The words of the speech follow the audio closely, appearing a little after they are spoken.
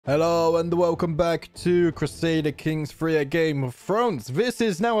Hello and welcome back to Crusader Kings 3: A Game of Thrones. This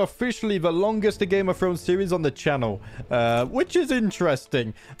is now officially the longest Game of Thrones series on the channel, which is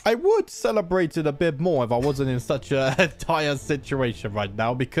interesting. I would celebrate it a bit more if I wasn't in such a dire situation right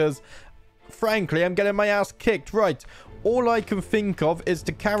now, because frankly, I'm getting my ass kicked. Right, all I can think of is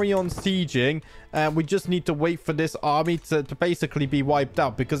to carry on sieging, and we just need to wait for this army to basically be wiped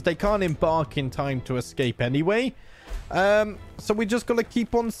out, because they can't embark in time to escape anyway. So we just gotta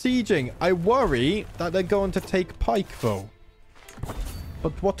keep on sieging. I worry that they're going to take Pike, though.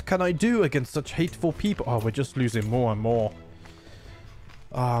 But what can I do against such hateful people? Oh, we're just losing more and more.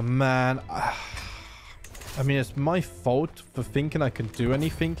 Oh, man. I mean, it's my fault for thinking I can do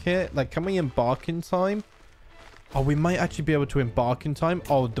anything here. Like, can we embark in time? Oh, we might actually be able to embark in time.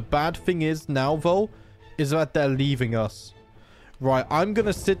 Oh, the bad thing is now, though, is that they're leaving us. Right, I'm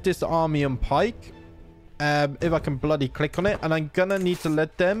gonna sit this army on Pike. If I can bloody click on it, and I'm gonna need to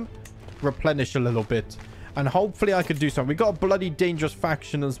let them replenish a little bit, and hopefully I can do something. We got a bloody dangerous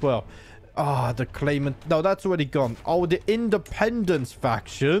faction as well. Ah, the claimant. No, that's already gone. Oh, the independence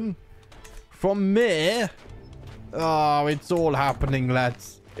faction from me. Oh, it's all happening,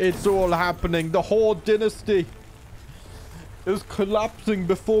 lads. It's all happening. The Hoare dynasty is collapsing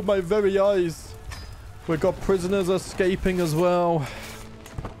before my very eyes. We got prisoners escaping as well.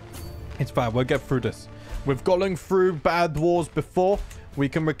 It's fine. We'll get through this. We've gone through bad wars before. We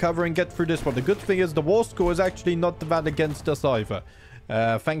can recover and get through this one. The good thing is the war score is actually not bad against us either.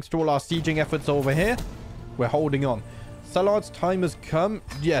 Thanks to all our sieging efforts over here, we're holding on. Salad's time has come.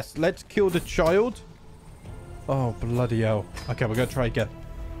 Yes, let's kill the child. Oh, bloody hell. Okay, we're going to try again.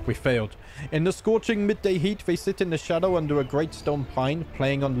 We failed. In the scorching midday heat, they sit in the shadow under a great stone pine,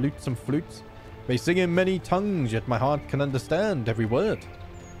 playing on lutes and flutes. They sing in many tongues, yet my heart can understand every word.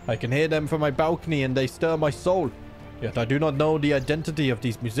 I can hear them from my balcony and they stir my soul. Yet I do not know the identity of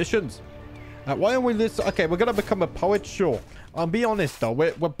these musicians. Why are we this? Okay, we're going to become a poet, sure. I'll be honest though,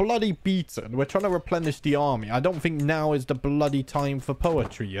 we're bloody beaten. We're trying to replenish the army. I don't think now is the bloody time for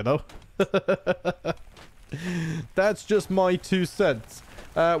poetry, you know? That's just my 2 cents.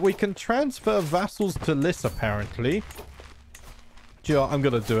 We can transfer vassals to Lys, apparently. Sure, I'm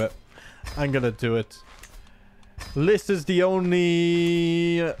going to do it. I'm going to do it. Lys is the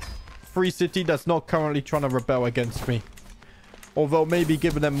only free city that's not currently trying to rebel against me. Although maybe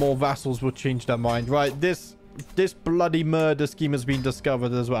giving them more vassals will change their mind. Right, this bloody murder scheme has been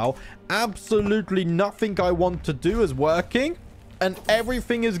discovered as well. Absolutely nothing I want to do is working. And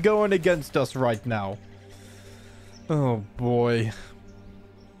everything is going against us right now. Oh, boy.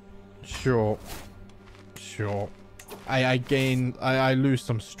 Sure. Sure. I lose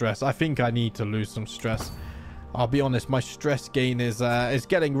some stress. I think I need to lose some stress. I'll be honest, my stress gain is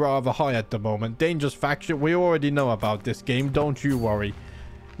getting rather high at the moment. Dangerous faction, we already know about this game. Don't you worry.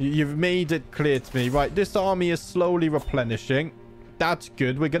 You've made it clear to me. Right, this army is slowly replenishing. That's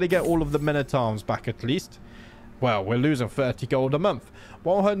good. We're going to get all of the men-at-arms back at least. Well, we're losing 30 gold a month.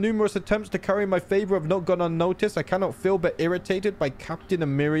 While her numerous attempts to curry my favor have not gone unnoticed, I cannot feel but irritated by Captain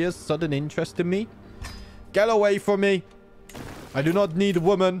Amiria's sudden interest in me. Get away from me. I do not need a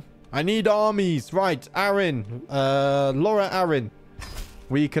woman. I need armies. Right, Harren. Laura Harren.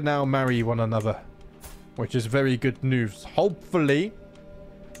 We can now marry one another, which is very good news. Hopefully.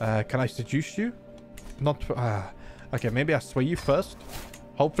 Can I seduce you? Not... okay, maybe I sway you first.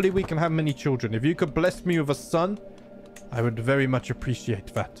 Hopefully we can have many children. If you could bless me with a son, I would very much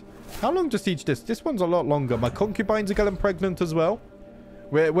appreciate that. How long to siege this? This one's a lot longer. My concubines are getting pregnant as well.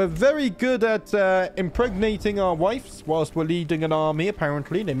 We're very good at impregnating our wives whilst we're leading an army,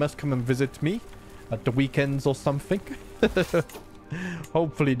 apparently. They must come and visit me at the weekends or something.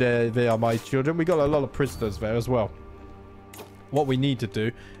 Hopefully they are my children. We got a lot of prisoners there as well. What we need to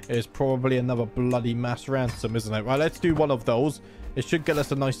do is probably another bloody mass ransom, isn't it? Right, let's do one of those. It should get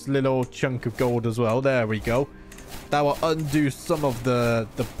us a nice little chunk of gold as well. There we go. That will undo some of the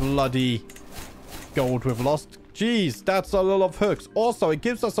bloody gold we've lost. Jeez, that's a lot of hooks. Also, it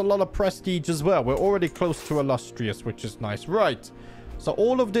gives us a lot of prestige as well. We're already close to illustrious, which is nice. Right. So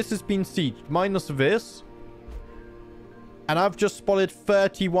all of this has been sieged, minus this. And I've just spotted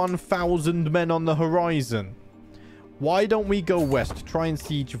 31,000 men on the horizon. Why don't we go west, try and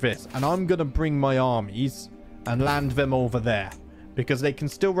siege this? And I'm going to bring my armies and land them over there, because they can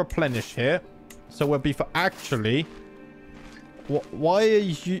still replenish here. So we'll be for... Actually, why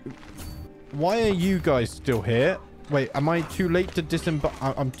are you guys still here? Wait, am I too late to disembark?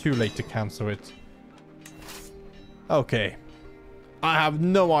 I'm too late to cancel it. Okay. I have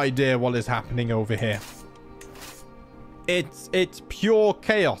no idea what is happening over here. It's pure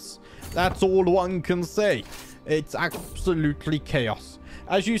chaos. That's all one can say. It's absolutely chaos.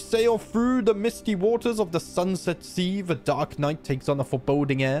 As you sail through the misty waters of the sunset sea, the dark night takes on a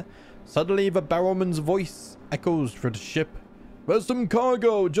foreboding air. Suddenly, the barrowman's voice echoes through the ship. "There's some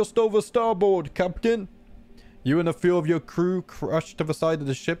cargo just over starboard, Captain." You and a few of your crew crush to the side of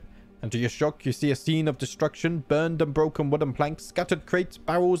the ship, and to your shock, you see a scene of destruction, burned and broken wooden planks, scattered crates,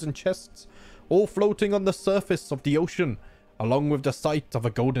 barrels, and chests, all floating on the surface of the ocean, along with the sight of a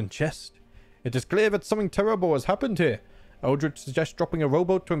golden chest. It is clear that something terrible has happened here. Eldritch suggests dropping a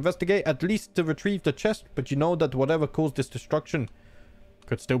rowboat to investigate, at least to retrieve the chest, but you know that whatever caused this destruction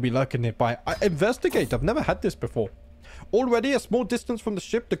could still be lurking nearby. Investigate. I've never had this before. Already a small distance from the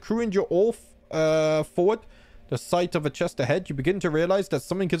ship, the crew and you all forward the sight of a chest ahead. You begin to realize that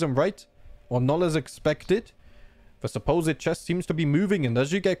something isn't right, or not as expected. The supposed chest seems to be moving, and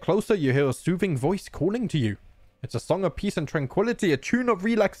as you get closer, you hear a soothing voice calling to you. It's a song of peace and tranquility, a tune of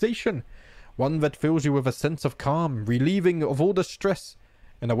relaxation, one that fills you with a sense of calm, relieving of all the stress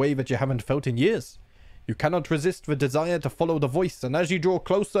in a way that you haven't felt in years. You cannot resist the desire to follow the voice, and as you draw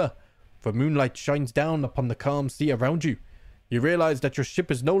closer, the moonlight shines down upon the calm sea around you. You realize that your ship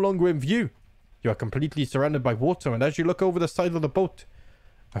is no longer in view. You are completely surrounded by water, and as you look over the side of the boat,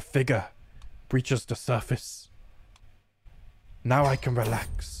 a figure breaches the surface. Now I can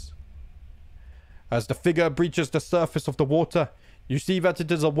relax. As the figure breaches the surface of the water, you see that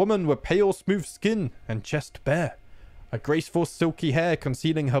it is a woman with pale, smooth skin and chest bare, a graceful, silky hair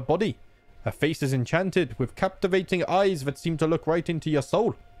concealing her body. Her face is enchanted, with captivating eyes that seem to look right into your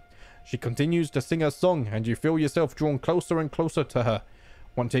soul. She continues to sing her song, and you feel yourself drawn closer and closer to her,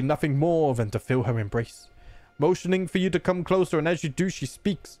 wanting nothing more than to feel her embrace. Motioning for you to come closer, and as you do, she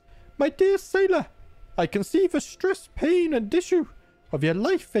speaks. "My dear sailor, I can see the stress, pain, and issue of your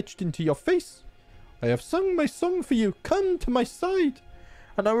life etched into your face. I have sung my song for you. Come to my side,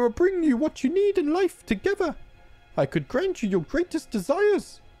 and I will bring you what you need in life together. I could grant you your greatest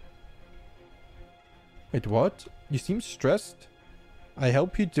desires." Wait, what? You seem stressed. I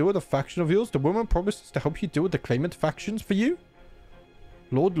help you deal with a faction of yours. The woman promises to help you deal with the claimant factions for you.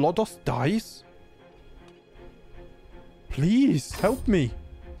 Lord Lodos dies? Please, help me.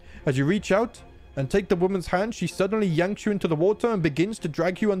 As you reach out and take the woman's hand, she suddenly yanks you into the water and begins to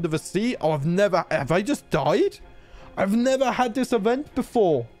drag you under the sea. Oh, have I just died? I've never had this event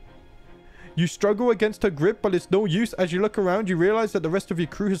before. You struggle against her grip, but it's no use. As you look around, you realize that the rest of your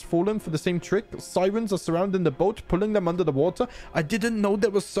crew has fallen for the same trick. Sirens are surrounding the boat, pulling them under the water. I didn't know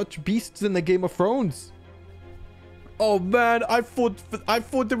there were such beasts in the Game of Thrones. Oh man, I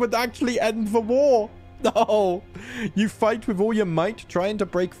thought it would actually end the war. No. You fight with all your might, trying to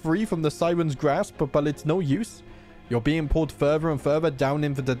break free from the siren's grasp, but it's no use. You're being pulled further and further down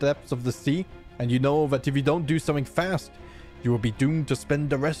into the depths of the sea, and you know that if you don't do something fast, you will be doomed to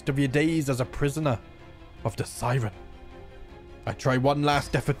spend the rest of your days as a prisoner of the siren. I try one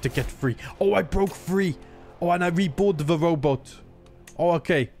last effort to get free. Oh, I broke free. Oh, and I reboarded the rowboat. Oh,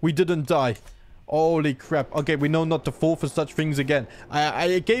 okay. We didn't die. Holy crap. Okay, we know not to fall for such things again.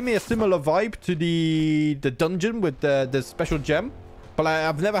 It gave me a similar vibe to the dungeon with the special gem. But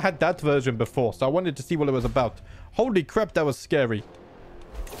I've never had that version before, so I wanted to see what it was about. Holy crap, that was scary.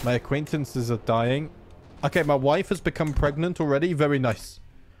 My acquaintances are dying. Okay, my wife has become pregnant already. Very nice.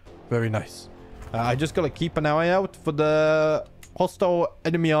 Very nice. I just got to keep an eye out for the hostile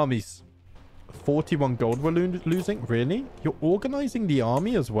enemy armies. 41 gold we're losing? Really? You're organizing the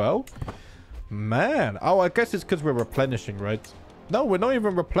army as well? Man. Oh, I guess it's because we're replenishing, right? No, we're not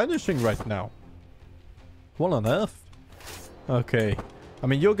even replenishing right now. What on earth? Okay. I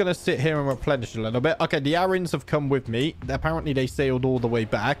mean, you're going to sit here and replenish a little bit. Okay, the Harrens have come with me. Apparently, they sailed all the way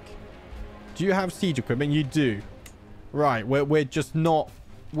back. Do you have siege equipment? You do. Right, we're just not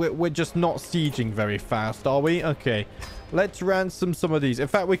sieging very fast, are we? Okay. Let's ransom some of these. In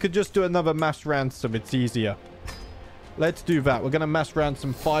fact, we could just do another mass ransom. It's easier. Let's do that. We're going to mass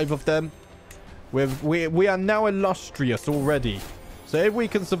ransom 5 of them. We are now illustrious already. So if we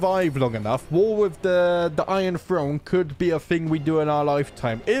can survive long enough, war with the Iron Throne could be a thing we do in our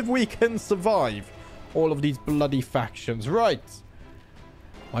lifetime. If we can survive all of these bloody factions. Right.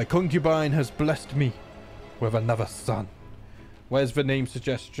 My concubine has blessed me with another son. Where's the name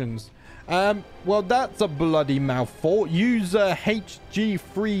suggestions? Well, that's a bloody mouthful. User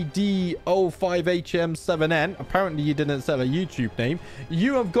HG3D05HM7N. Apparently, you didn't set a YouTube name.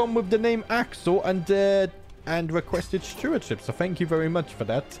 You have gone with the name Axel and requested stewardship. So thank you very much for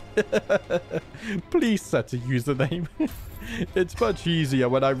that. Please set a username. It's much easier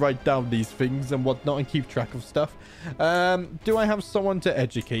when I write down these things and whatnot and keep track of stuff. Do I have someone to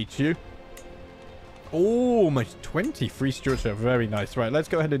educate you? Oh, my 23 stewardship. Very nice. Right, let's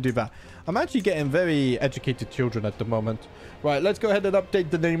go ahead and do that. I'm actually getting very educated children at the moment. Right, let's go ahead and update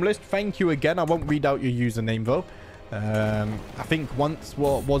the name list. Thank you again. I won't read out your username, though. I think once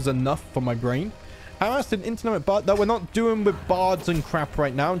was enough for my brain. Harassed an internet bard. No, we're not doing with bards and crap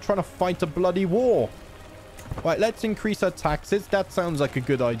right now. I'm trying to fight a bloody war. Right, let's increase our taxes. That sounds like a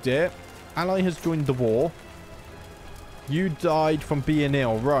good idea. Ally has joined the war. You died from being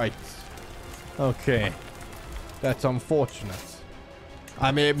ill. Right. Okay. That's unfortunate.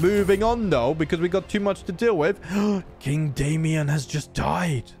 I mean, moving on, though, because we got too much to deal with. King Damien has just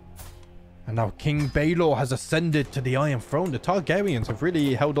died. And now King Baelor has ascended to the Iron Throne. The Targaryens have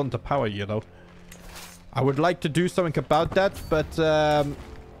really held on to power, you know. I would like to do something about that, but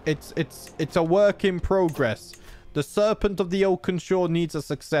it's a work in progress. The Serpent of the Oakenshire needs a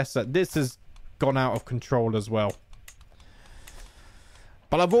successor. This has gone out of control as well.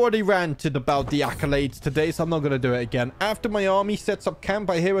 But I've already ranted about the accolades today, so I'm not going to do it again. After my army sets up camp,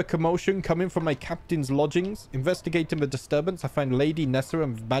 I hear a commotion coming from my captain's lodgings. Investigating the disturbance, I find Lady Nessa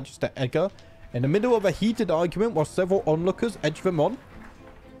and Magister Edgar in the middle of a heated argument while several onlookers edge them on.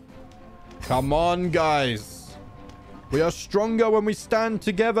 Come on, guys. We are stronger when we stand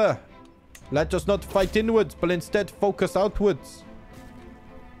together. Let us not fight inwards, but instead focus outwards.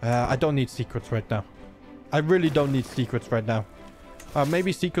 I don't need secrets right now. I really don't need secrets right now.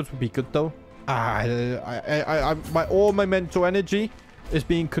 Maybe secrets would be good, though. All my mental energy is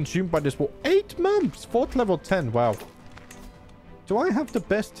being consumed by this war. 8 months! Fort level 10. Wow. Do I have the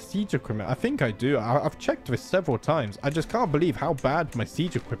best siege equipment? I think I do. I've checked this several times. I just can't believe how bad my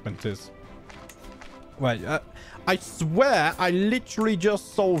siege equipment is. Right. I swear I literally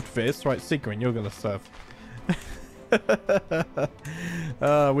just solved this. Right, Sigrid, you're going to serve.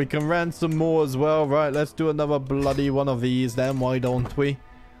 We can ransom more as well. Right, let's do another bloody one of these then. Why don't we?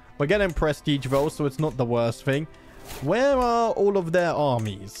 We're getting prestige though, so it's not the worst thing. Where are all of their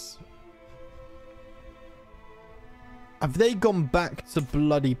armies? Have they gone back to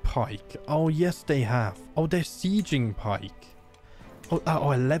bloody Pike? Oh, yes, they have. Oh, they're sieging Pike.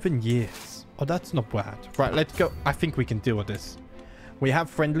 Oh, 11 years. Oh, that's not bad. Right, let's go. I think we can deal with this. We have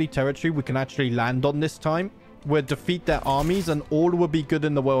friendly territory we can actually land on this time. We'll defeat their armies and all will be good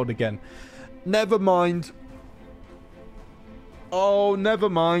in the world again. Never mind. Oh, never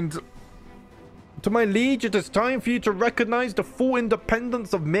mind. To my liege, it is time for you to recognize the full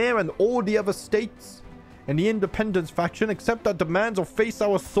independence of Myr and all the other states. And the independence faction accept our demands or face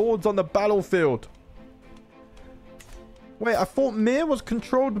our swords on the battlefield. Wait, I thought Myr was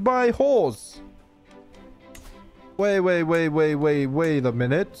controlled by whores. Wait a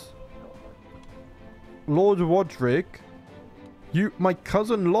minute. Lord Roderick, my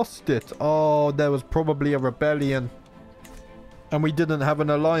cousin lost it. Oh, there was probably a rebellion. And we didn't have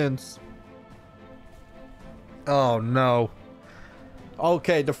an alliance. Oh, no.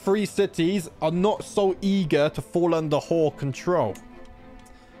 Okay, the 3 cities are not so eager to fall under Hoare control.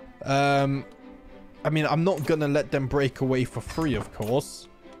 I mean, I'm not going to let them break away for free, of course.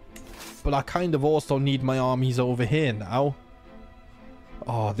 But I kind of also need my armies over here now.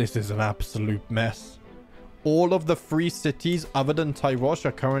 Oh, this is an absolute mess. All of the 3 cities other than Tyrosh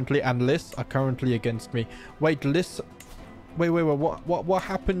are currently, and Lys are currently against me. Wait, Lys... Wait, what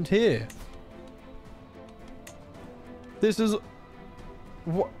happened here? This is...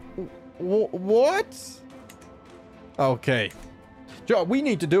 What? Okay. Joe, we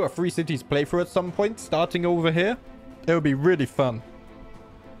need to do a 3 cities playthrough at some point, starting over here. It would be really fun.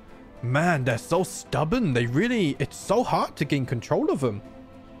 Man, they're so stubborn. They really... It's so hard to gain control of them.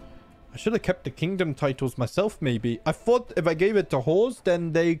 I should have kept the kingdom titles myself, maybe. I thought if I gave it to Hoars,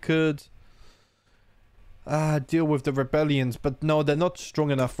 then they could deal with the rebellions. But no, they're not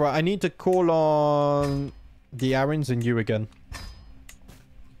strong enough. Right, I need to call on the Arryns and you again.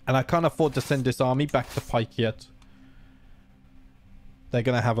 And I can't afford to send this army back to Pike yet. They're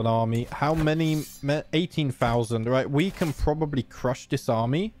going to have an army. How many? 18,000. Right, we can probably crush this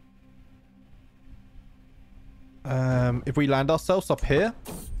army. If we land ourselves up here.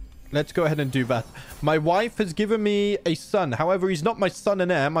 Let's go ahead and do that. My wife has given me a son. However, he's not my son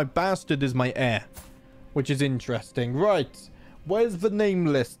and heir. My bastard is my heir. Which is interesting. Right. Where's the name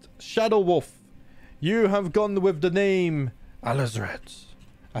list? Shadow Wolf. You have gone with the name Alizret.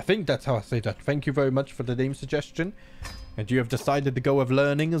 I think that's how I say that. Thank you very much for the name suggestion. And you have decided to go with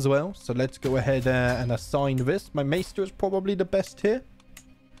learning as well. So let's go ahead and assign this. My maester is probably the best here.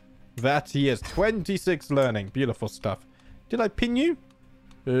 That he is. 26 learning. Beautiful stuff. Did I pin you?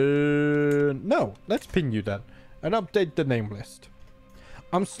 No. Let's pin you then. And update the name list.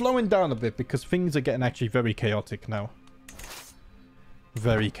 I'm slowing down a bit because things are getting actually very chaotic now.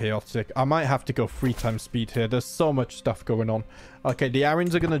 Very chaotic. I might have to go 3 times speed here. There's so much stuff going on. Okay, the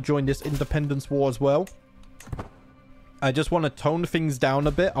Arryns are going to join this independence war as well. I just want to tone things down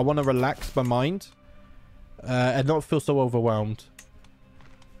a bit. I want to relax my mind. And not feel so overwhelmed.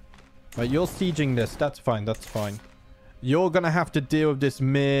 Right, you're sieging this. That's fine. That's fine. You're going to have to deal with this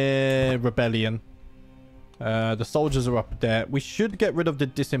mere rebellion. The soldiers are up there. We should get rid of the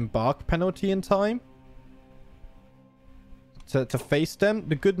disembark penalty in time. To face them.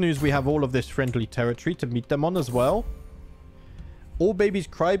 The good news, we have all of this friendly territory to meet them on as well. All babies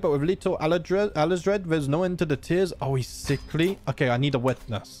cry, but with little Alazred, there's no end to the tears. Oh, he's sickly. Okay, I need a wet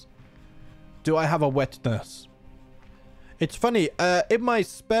nurse. Do I have a wet nurse? It's funny. In my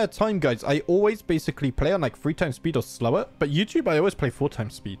spare time, guys, I always basically play on like 3 times speed or slower. But YouTube, I always play 4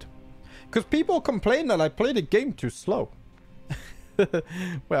 times speed. Because people complain that I play the game too slow. Wait,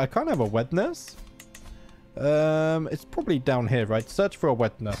 I can't have a wet nurse? It's probably down here, right? Search for a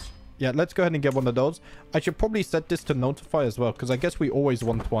wet nurse. Yeah, let's go ahead and get one of those. I should probably set this to notify as well, because I guess we always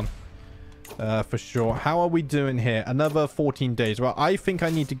want one. For sure. How are we doing here? Another 14 days. Well, I think I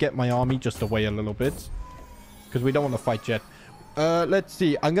need to get my army just away a little bit, because we don't want to fight yet. Let's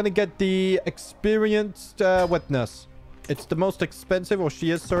see. I'm going to get the experienced wet nurse. It's the most expensive, or she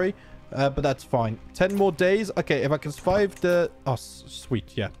is, sorry. But that's fine. 10 more days. Okay, if I can survive the... Oh,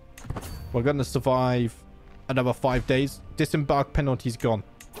 sweet, yeah. We're going to survive another 5 days. Disembark penalty's gone.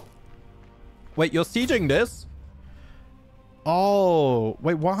 Wait, you're sieging this? Oh,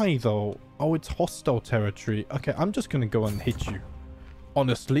 wait, why though? Oh, it's hostile territory. Okay, I'm just gonna go and hit you.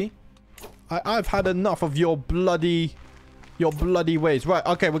 Honestly. I've had enough of your bloody ways. Right,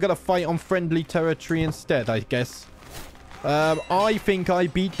 okay, we're gonna fight on friendly territory instead, I guess. I think I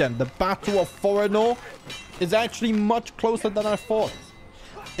beat them. The Battle of Harrenhal is actually much closer than I thought.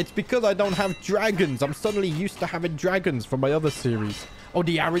 It's because I don't have dragons. I'm suddenly used to having dragons from my other series. Oh,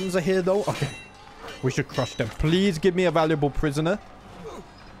 the Arryns are here, though? Okay. We should crush them. Please give me a valuable prisoner.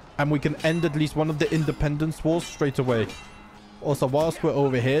 And we can end at least one of the independence wars straight away. Also, whilst we're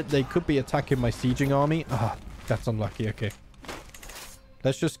over here, they could be attacking my sieging army. Ah, that's unlucky. Okay.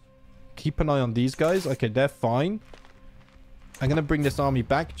 Let's just keep an eye on these guys. Okay, they're fine. I'm going to bring this army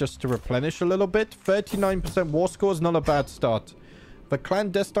back just to replenish a little bit. 39% war score is not a bad start. The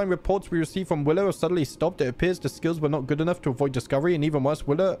clandestine reports we received from Willow have suddenly stopped. It appears the skills were not good enough to avoid discovery, and even worse,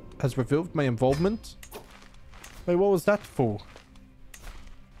 Willow has revealed my involvement. Wait, what was that for?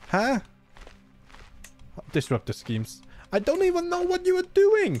 Huh? Disruptor schemes. I don't even know what you were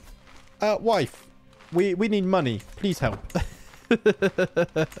doing. Wife, we need money. Please help.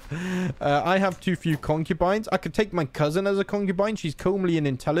 I have too few concubines. I could take my cousin as a concubine. She's comely and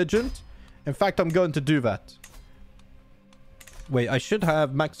intelligent. In fact, I'm going to do that. Wait, I should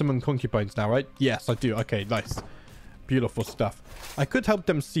have maximum concubines now, right? Yes, I do. Okay, nice. Beautiful stuff. I could help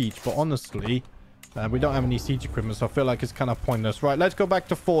them siege, but honestly, we don't have any siege equipment, so I feel like it's kind of pointless. Right, let's go back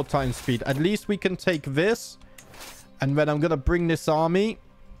to 4 times speed. At least we can take this. And then I'm going to bring this army.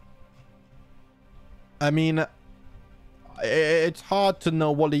 I mean, it's hard to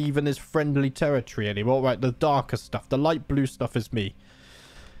know what even is friendly territory anymore. Right, the darker stuff. The light blue stuff is me.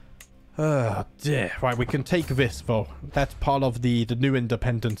 Oh, dear. Right, we can take this, though. That's part of the new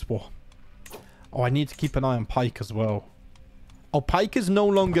independence war. Oh, I need to keep an eye on Pike as well. Oh, Pike is no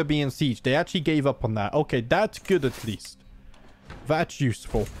longer being sieged. They actually gave up on that. Okay, that's good at least. That's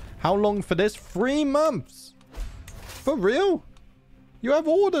useful. How long for this? 3 months. For real? You have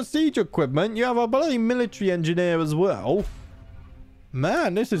all the siege equipment. You have a bloody military engineer as well.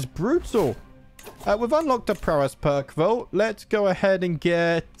 Man, this is brutal. We've unlocked a prowess perk, though. Let's go ahead and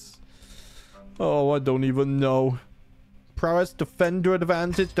get... Oh, I don't even know. Prowess, defender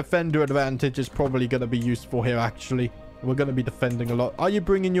advantage. Defender advantage is probably going to be useful here, actually. We're going to be defending a lot. Are you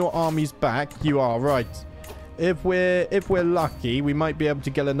bringing your armies back? You are, right. If we're lucky, we might be able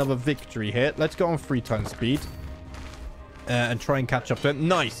to get another victory here. Let's go on 3 times speed. And try and catch up to it.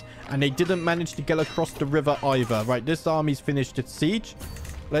 Nice. And they didn't manage to get across the river either. Right, this army's finished its siege.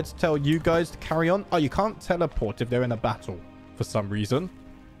 Let's tell you guys to carry on. Oh, you can't teleport if they're in a battle for some reason,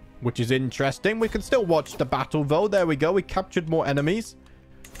 which is interesting. We can still watch the battle, though. There we go. We captured more enemies.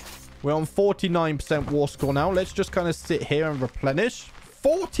 We're on 49% war score now. Let's just kind of sit here and replenish.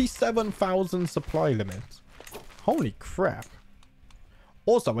 47,000 supply limit. Holy crap.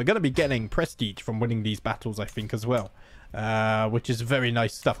 Also, we're going to be getting prestige from winning these battles, I think, as well. Which is very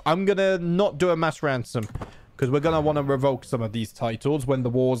nice stuff. I'm going to not do a mass ransom, because we're going to want to revoke some of these titles when the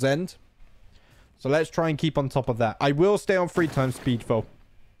wars end. So let's try and keep on top of that. I will stay on 3 times speed, though.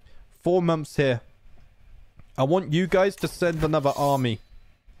 4 months here. I want you guys to send another army.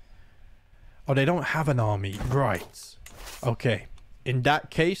 Oh, they don't have an army. Right. Okay. In that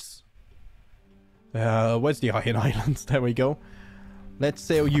case... where's the Iron Islands? There we go. Let's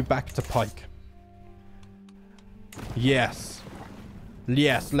sail you back to Pike. Yes.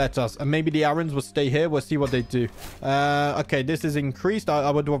 Yes, let us. And maybe the Arryns will stay here. We'll see what they do. Okay, this is increased.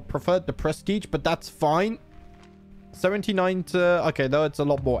 I would have preferred the prestige, but that's fine. 79 to... Okay, no, it's a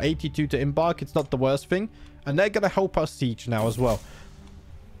lot more. 82 to embark. It's not the worst thing. And they're going to help us siege now as well.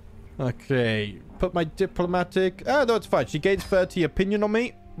 Okay. Put my diplomatic... Oh, no, it's fine. She gains 30 opinion on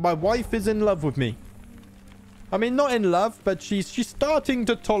me. My wife is in love with me. I mean, not in love, but she's starting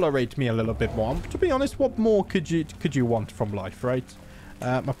to tolerate me a little bit more. To be honest, what more could you want from life, right?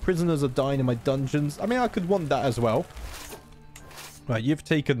 My prisoners are dying in my dungeons. I mean, I could want that as well. Right, you've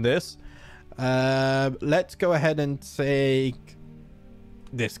taken this. Let's go ahead and take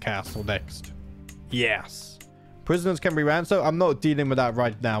this castle next. Yes. Prisoners can be ransomed. I'm not dealing with that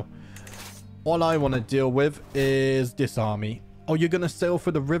right now. All I want to deal with is this army. Oh, you're going to sail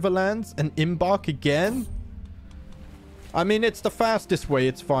for the Riverlands and embark again? I mean, it's the fastest way.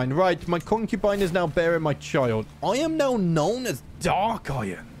 It's fine. Right, my concubine is now bearing my child. I am now known as Dark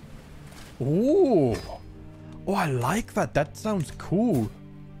Iron. Ooh. Oh, I like that. That sounds cool.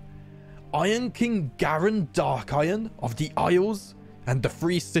 Iron King Garren Dark Iron of the Isles and the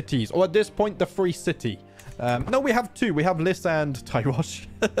Free Cities. Or at this point, the Free City. No, we have two. We have Liss and Tyrosh.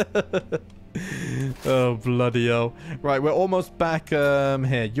 Oh, bloody hell. Right, we're almost back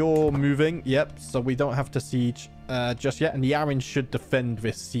here. You're moving. Yep, so we don't have to siege just yet. And the Arryns should defend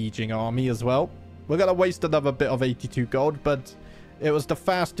this sieging army as well. We're going to waste another bit of 82 gold, but it was the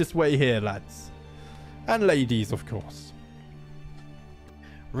fastest way here, lads. And ladies, of course.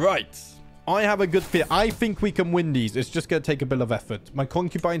 Right. I have a good fear. I think we can win these. It's just going to take a bit of effort. My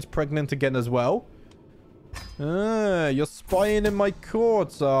concubine's pregnant again as well. You're spying in my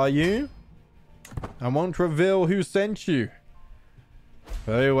courts, are you? I won't reveal who sent you.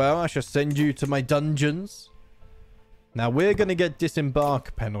 Very well, I shall send you to my dungeons. Now, we're going to get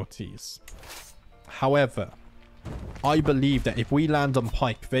disembark penalties. However, I believe that if we land on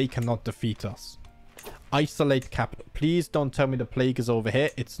Pike, they cannot defeat us. Isolate capital. Please don't tell me the plague is over here.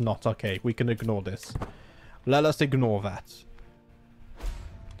 It's not. Okay, we can ignore this. Let us ignore that.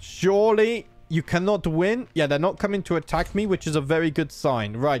 Surely you cannot win. Yeah, they're not coming to attack me, which is a very good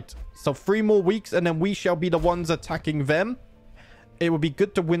sign. Right. So 3 more weeks and then we shall be the ones attacking them. It would be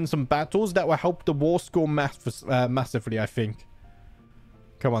good to win some battles. That will help the war score massively, I think.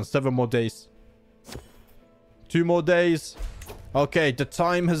 Come on, 7 more days. 2 more days. Okay, the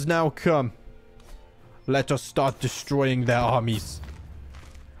time has now come. Let us start destroying their armies.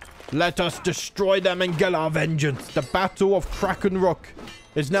 Let us destroy them and get our vengeance. The Battle of Kraken Rock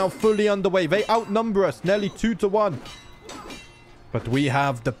is now fully underway. They outnumber us nearly 2 to 1. But we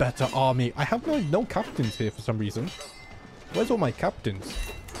have the better army. I have no captains here for some reason. Where's all my captains?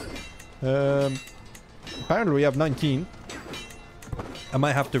 Apparently we have 19. I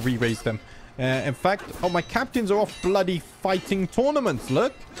might have to re-raise them. In fact, oh, my captains are off bloody fighting tournaments.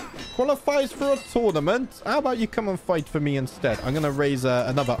 Look. Qualifies for a tournament. How about you come and fight for me instead? I'm going to raise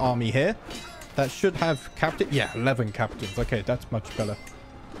another army here. That should have captain. Yeah, 11 captains. Okay, that's much better.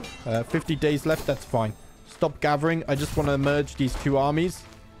 50 days left. That's fine. Stop gathering. I just want to merge these 2 armies.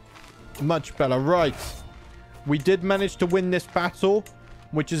 Much better. Right. We did manage to win this battle,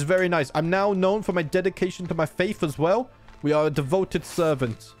 which is very nice. I'm now known for my dedication to my faith as well. We are a devoted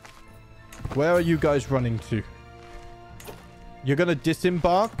servant. Where are you guys running to? You're going to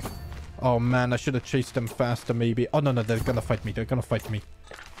disembark? Oh, man. I should have chased them faster, maybe. Oh, no, no. They're going to fight me. They're going to fight me.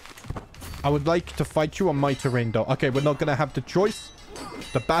 I would like to fight you on my terrain, though. Okay, we're not going to have the choice.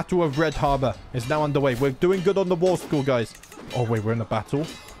 The Battle of Red Harbor is now underway. We're doing good on the war school, guys. Oh, wait. We're in a battle.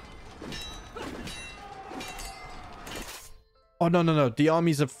 Oh, no, no, no. The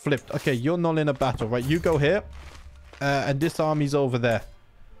armies have flipped. Okay, you're not in a battle, right? You go here. And this army's over there.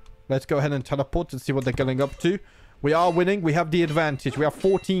 Let's go ahead and teleport and see what they're getting up to. We are winning. We have the advantage. We have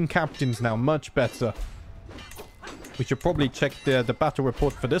 14 captains now. Much better. We should probably check the battle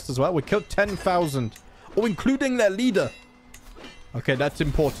report for this as well. We killed 10,000. Oh, including their leader. Okay, that's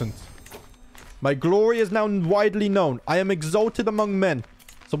important. My glory is now widely known. I am exalted among men.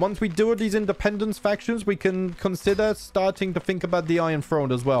 So once we do these independence factions, we can consider starting to think about the Iron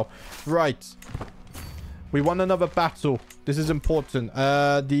Throne as well. Right. We won another battle. This is important.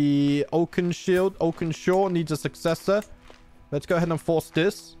 The Oaken Shield, Oaken Shore needs a successor. Let's go ahead and force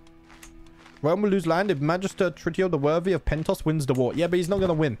this. Rome will lose land if Magister Tritio the Worthy of Pentos wins the war. Yeah, but he's not going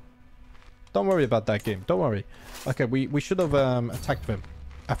to win. Don't worry about that game. Don't worry. Okay, we should have attacked them.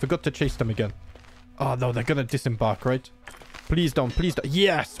 I forgot to chase them again. Oh, no, they're going to disembark, right? Please don't. Please don't.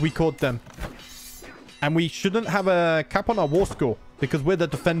 Yes, we caught them. And we shouldn't have a cap on our war score. because we're the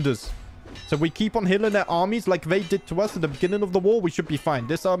defenders. So we keep on healing their armies like they did to us at the beginning of the war. We should be fine.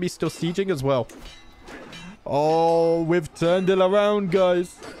 This army's still sieging as well. Oh, we've turned it around,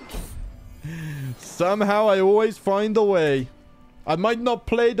 guys. Somehow I always find a way. I might not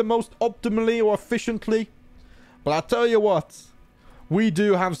play the most optimally or efficiently, but I'll tell you what. We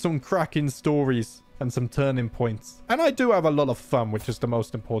do have some cracking stories and some turning points. And I do have a lot of fun, which is the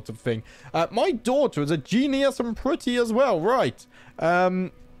most important thing. My daughter is a genius and pretty as well, right?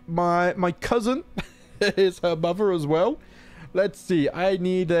 My cousin is her mother as well. Let's see. I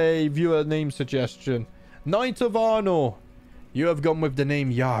need a viewer name suggestion. Knight of Arnor. You have gone with the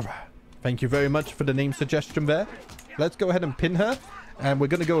name Yara. Thank you very much for the name suggestion there. Let's go ahead and pin her. And we're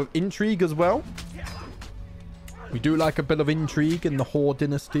going to go with intrigue as well. We do like a bit of intrigue in the Hoare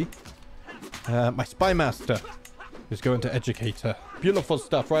dynasty. My spy master is going to educate her. Beautiful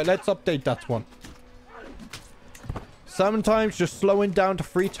stuff. Right, let's update that one. Sometimes just slowing down to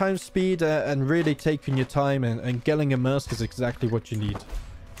 3 times speed and really taking your time and getting immersed is exactly what you need.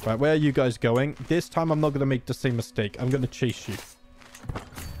 Right, where are you guys going? This time I'm not going to make the same mistake. I'm going to chase you.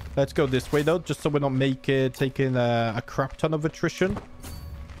 Let's go this way though, just so we're not taking a crap ton of attrition.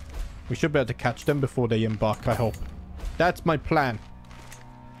 We should be able to catch them before they embark, I hope. That's my plan.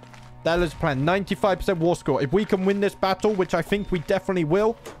 That is plan. 95% war score. If we can win this battle, which I think we definitely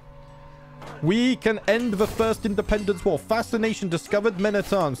will, we can end the first independence war. Fascination discovered.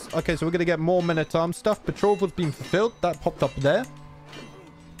 Men-at-arms. Okay, so we're going to get more men-at-arms stuff. Betrothal's been fulfilled. That popped up there.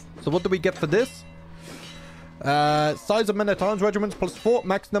 So what do we get for this? Size of men-at-arms regiments +4.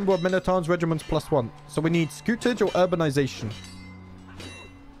 Max number of men-at-arms regiments +1. So we need scutage or urbanization.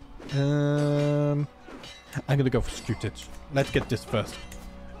 I'm going to go for scutage. Let's get this first.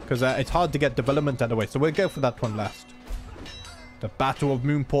 Because it's hard to get development out of the way. So we'll go for that one last. The Battle of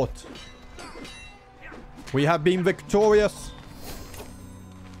Moonport. We have been victorious.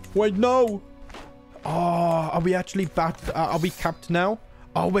 Wait, no. Oh, are we actually are we capped now?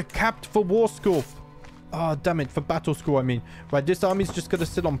 Oh, we're capped for war score. Oh, damn it. For battle score, I mean. Right, this army's just going to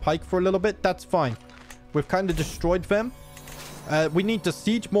sit on pike for a little bit. That's fine. We've kind of destroyed them. We need to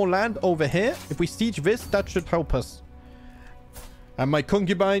siege more land over here. If we siege this, that should help us. And my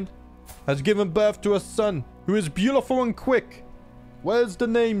concubine has given birth to a son who is beautiful and quick. Where's the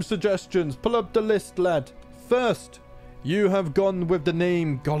name suggestions? Pull up the list, lad. First, you have gone with the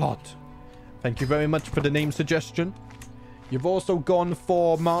name AGOT. Thank you very much for the name suggestion. You've also gone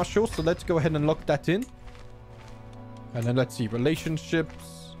for Marshall, so let's go ahead and lock that in. And then let's see.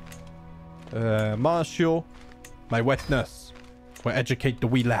 Relationships. Marshall. My wet nurse. We'll educate the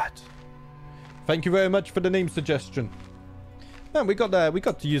wee lad. Thank you very much for the name suggestion. Man, we got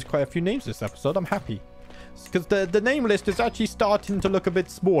to use quite a few names this episode. I'm happy. Because the name list is actually starting to look a bit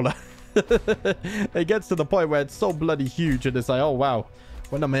smaller. It gets to the point where it's so bloody huge and it's like, oh wow,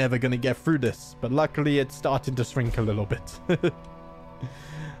 when am I ever going to get through this? But luckily it's starting to shrink a little bit.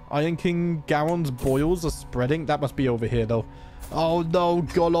 Iron King Garon's boils are spreading. That must be over here though. Oh no,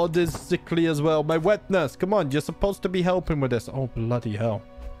 Golod is sickly as well. My wet nurse, come on, you're supposed to be helping with this. Oh bloody hell.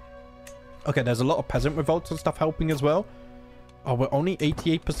 Okay, there's a lot of peasant revolts and stuff helping as well. Oh, we're only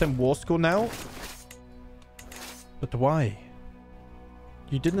 88% war score now? But why?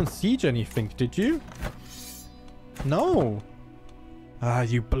 You didn't siege anything, did you? No. Ah,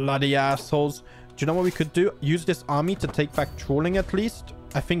 you bloody assholes. Do you know what we could do? Use this army to take back trolling at least.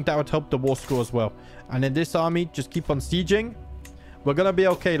 I think that would help the war score as well. And in this army, just keep on sieging. We're gonna be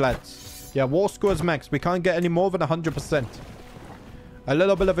okay, lads. Yeah, war score is max. We can't get any more than 100%. A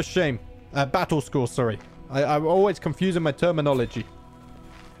little bit of a shame. Battle score, sorry. I'm always confusing my terminology,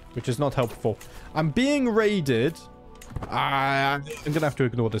 which is not helpful. I'm being raided. I'm going to have to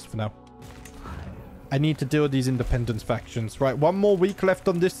ignore this for now. I need to deal with these independence factions. Right, 1 more week left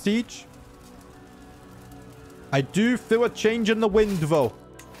on this siege. I do feel a change in the wind, though.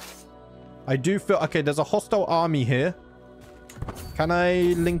 I do feel... Okay, there's a hostile army here. Can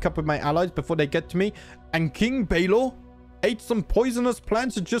I link up with my allies before they get to me? And King Baelor ate some poisonous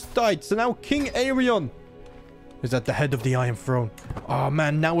plants and just died. So now King Aerion is at the head of the Iron Throne. Oh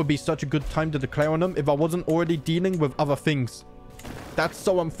man, now would be such a good time to declare on them if I wasn't already dealing with other things. That's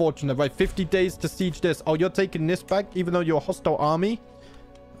so unfortunate, right? 50 days to siege this. Oh, you're taking this back even though you're a hostile army?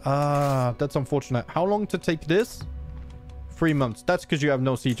 Ah, that's unfortunate. How long to take this? 3 months. That's because you have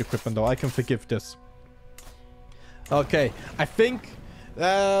no siege equipment though. I can forgive this. Okay, I think...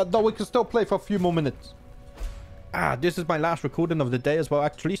 though we can still play for a few more minutes. Ah, this is my last recording of the day as well,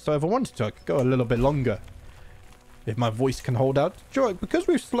 actually. So if I wanted to, I could go a little bit longer. If my voice can hold out. Sure, because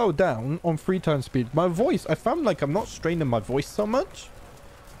we've slowed down on 3 times speed, my voice, I found like I'm not straining my voice so much.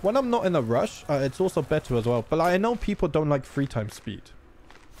 when I'm not in a rush, it's also better as well. But like, I know people don't like 3 times speed.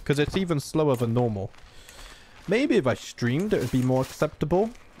 Because it's even slower than normal. Maybe if I streamed, it would be more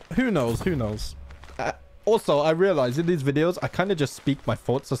acceptable. Who knows? Who knows? Also, I realize in these videos, I kind of just speak my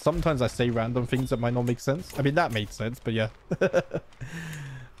thoughts. So sometimes I say random things that might not make sense. I mean, that made sense, but yeah.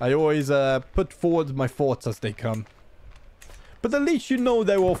 I always put forward my thoughts as they come. But at least you know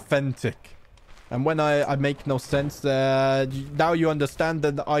they're authentic. And when I make no sense, now you understand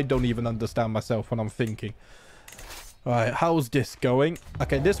that I don't even understand myself when I'm thinking. Alright, how's this going?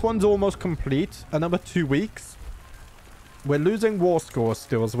 Okay, this one's almost complete. Another 2 weeks. We're losing war scores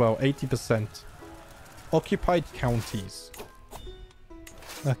still as well, 80%. Occupied counties.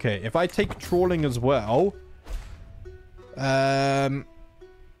 Okay, if I take trawling as well...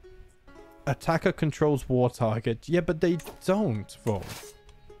 Attacker controls war target. Yeah, but they don't, though.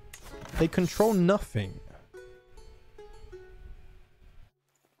 They control nothing.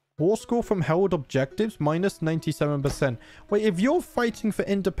 War score from held objectives, minus 97%. Wait, if you're fighting for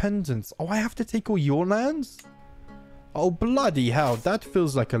independence... Oh, I have to take all your lands? Oh, bloody hell. That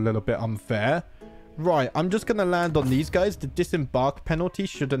feels like a little bit unfair. Right, I'm just going to land on these guys. The disembark penalty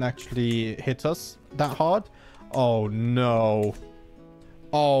shouldn't actually hit us that hard. Oh, no.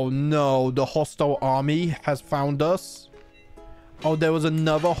 Oh, no. The hostile army has found us. Oh, there was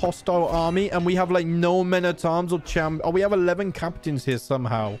another hostile army. And we have, like, no men-at-arms or champ... Oh, we have 11 captains here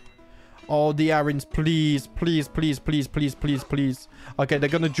somehow. Oh, the Arryns, please. Please, please, please, please, please, please. Okay, they're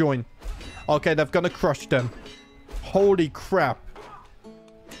going to join. Okay, they're going to crush them. Holy crap.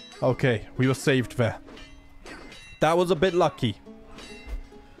 Okay, we were saved there. That was a bit lucky.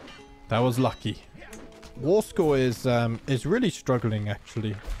 That was lucky. War score is really struggling,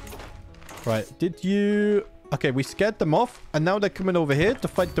 actually. Right, did you... Okay, we scared them off, and now they're coming over here to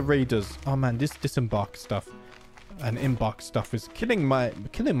fight the raiders. Oh man, this disembark stuff and embark stuff is killing my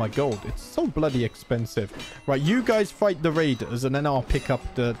gold. It's so bloody expensive. Right, you guys fight the raiders, and then I'll pick up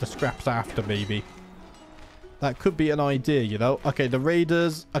the scraps after, maybe. That could be an idea, you know. Okay, the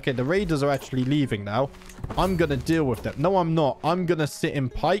raiders... Okay, the raiders are actually leaving now. I'm gonna deal with them. No, I'm not. I'm gonna sit in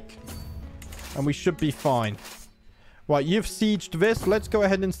pike, and we should be fine. Right, you've sieged this. Let's go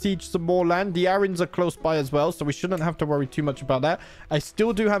ahead and siege some more land. The Arryns are close by as well, so we shouldn't have to worry too much about that. I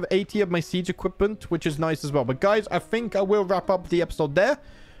still do have 80 of my siege equipment, which is nice as well. But guys, I think I will wrap up the episode there.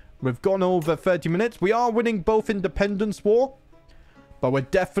 We've gone over 30 minutes. We are winning both Independence War, but we're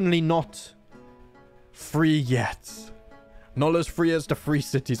definitely not free yet. Not as free as the free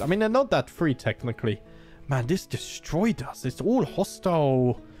cities. I mean, they're not that free, technically. Man, this destroyed us. It's all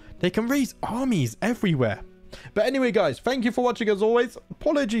hostile. They can raise armies everywhere. But anyway, guys, thank you for watching as always.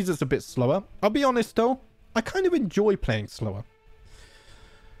 Apologies, it's a bit slower. I'll be honest, though. I kind of enjoy playing slower.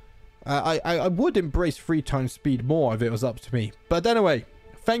 I would embrace 3 times speed more if it was up to me. But anyway,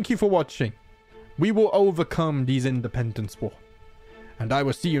 thank you for watching. We will overcome these Independence War. And I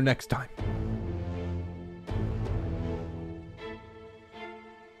will see you next time.